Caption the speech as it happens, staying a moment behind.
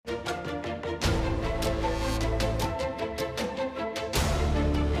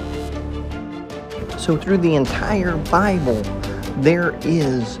So through the entire Bible, there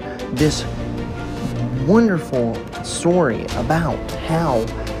is this wonderful story about how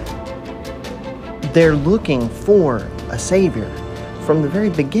they're looking for a Savior from the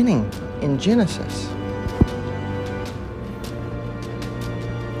very beginning in Genesis.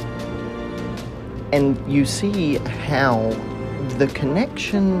 And you see how the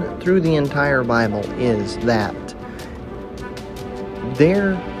connection through the entire Bible is that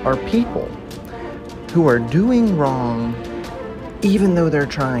there are people who are doing wrong even though they're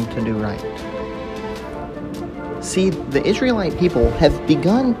trying to do right. See, the Israelite people have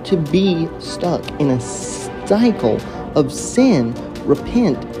begun to be stuck in a cycle of sin,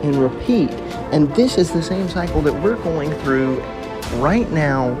 repent, and repeat. And this is the same cycle that we're going through right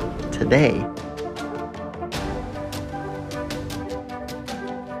now, today.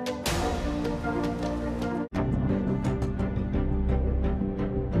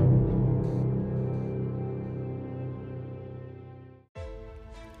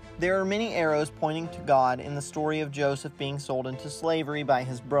 There are many arrows pointing to God in the story of Joseph being sold into slavery by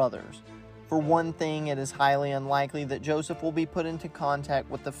his brothers. For one thing, it is highly unlikely that Joseph will be put into contact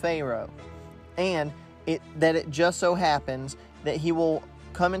with the Pharaoh, and that it just so happens that he will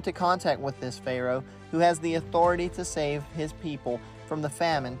come into contact with this Pharaoh who has the authority to save his people from the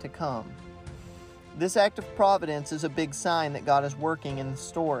famine to come. This act of providence is a big sign that God is working in the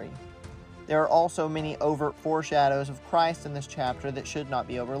story. There are also many overt foreshadows of Christ in this chapter that should not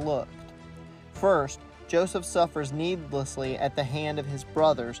be overlooked. First, Joseph suffers needlessly at the hand of his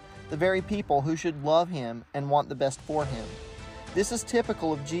brothers, the very people who should love him and want the best for him. This is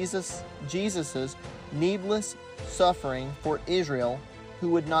typical of Jesus's needless suffering for Israel who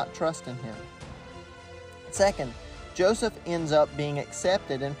would not trust in him. Second, Joseph ends up being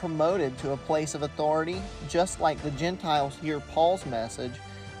accepted and promoted to a place of authority, just like the Gentiles hear Paul's message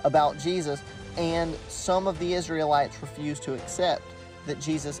about Jesus, and some of the Israelites refuse to accept that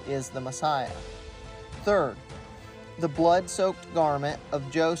Jesus is the Messiah. Third, the blood-soaked garment of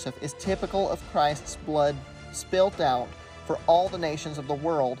Joseph is typical of Christ's blood spilt out for all the nations of the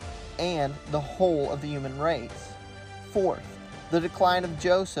world and the whole of the human race. Fourth, the decline of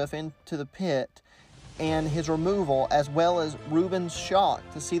Joseph into the pit and his removal, as well as Reuben's shock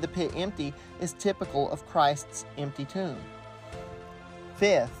to see the pit empty, is typical of Christ's empty tomb.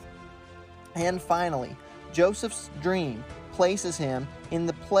 Fifth, and finally, Joseph's dream places him in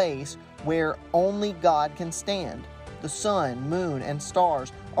the place where only God can stand. The sun, moon, and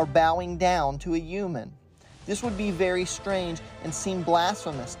stars are bowing down to a human. This would be very strange and seem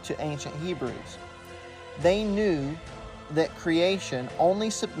blasphemous to ancient Hebrews. They knew that creation only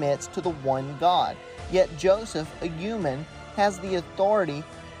submits to the one God, yet Joseph, a human, has the authority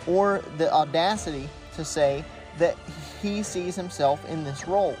or the audacity to say that he sees himself in this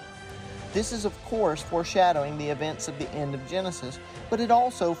role. This is, of course, foreshadowing the events of the end of Genesis, but it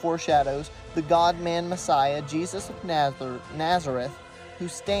also foreshadows the God-man Messiah, Jesus of Nazareth, who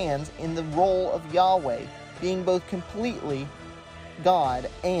stands in the role of Yahweh, being both completely God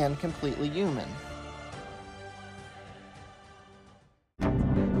and completely human.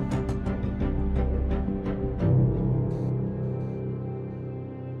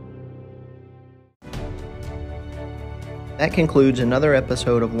 That concludes another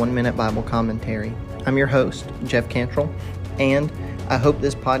episode of 1 Minute Bible Commentary. I'm your host, Jeff Cantrell, and I hope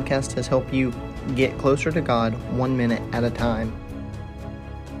this podcast has helped you get closer to God 1 minute at a time.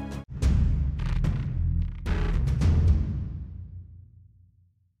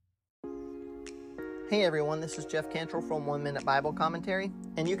 Hey everyone, this is Jeff Cantrell from 1 Minute Bible Commentary,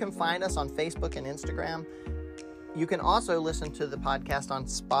 and you can find us on Facebook and Instagram. You can also listen to the podcast on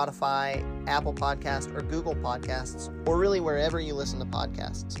Spotify, Apple Podcasts, or Google Podcasts, or really wherever you listen to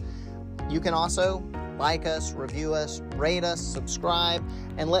podcasts. You can also like us, review us, rate us, subscribe,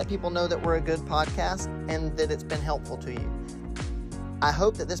 and let people know that we're a good podcast and that it's been helpful to you. I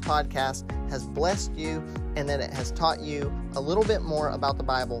hope that this podcast has blessed you and that it has taught you a little bit more about the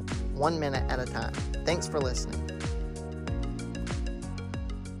Bible 1 minute at a time. Thanks for listening.